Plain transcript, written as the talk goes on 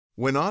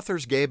When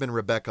authors Gabe and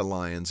Rebecca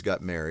Lyons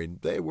got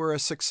married, they were a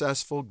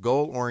successful,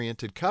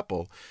 goal-oriented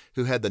couple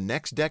who had the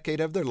next decade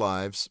of their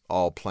lives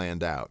all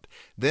planned out.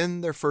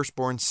 Then their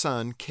firstborn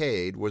son,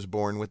 Cade, was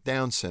born with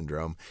Down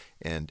syndrome,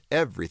 and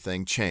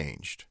everything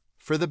changed.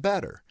 For the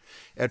better.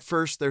 At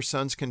first, their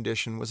son's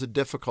condition was a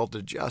difficult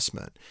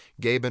adjustment.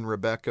 Gabe and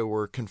Rebecca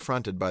were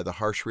confronted by the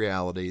harsh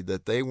reality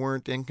that they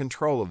weren't in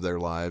control of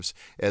their lives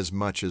as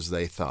much as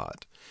they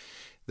thought.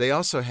 They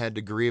also had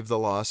to grieve the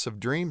loss of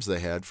dreams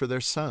they had for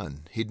their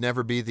son. He'd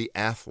never be the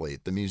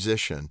athlete, the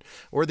musician,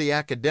 or the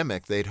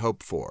academic they'd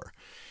hoped for.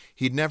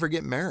 He'd never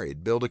get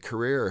married, build a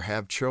career, or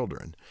have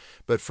children.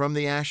 But from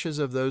the ashes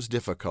of those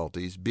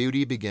difficulties,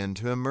 beauty began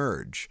to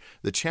emerge.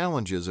 The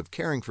challenges of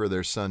caring for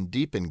their son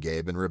deepened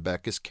Gabe and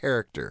Rebecca's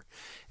character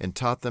and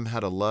taught them how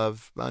to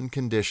love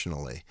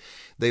unconditionally.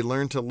 They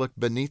learned to look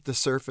beneath the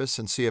surface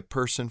and see a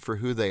person for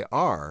who they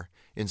are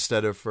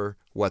instead of for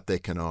what they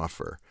can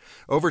offer.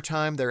 Over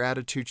time, their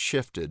attitude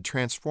shifted,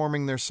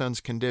 transforming their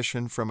son's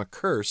condition from a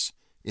curse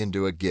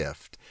into a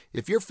gift.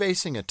 If you're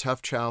facing a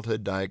tough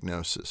childhood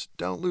diagnosis,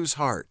 don't lose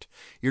heart.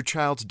 Your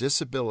child's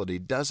disability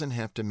doesn't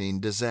have to mean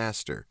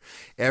disaster.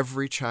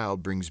 Every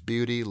child brings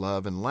beauty,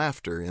 love, and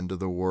laughter into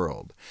the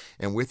world.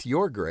 And with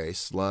your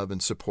grace, love,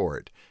 and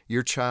support,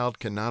 your child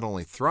can not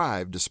only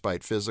thrive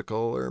despite physical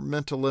or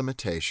mental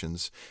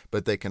limitations,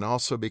 but they can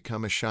also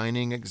become a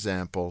shining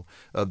example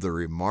of the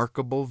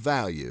remarkable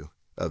value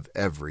of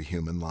every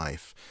human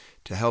life.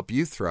 To help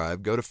you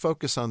thrive, go to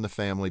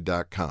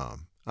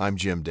FocusOnTheFamily.com. I'm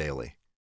Jim Daly.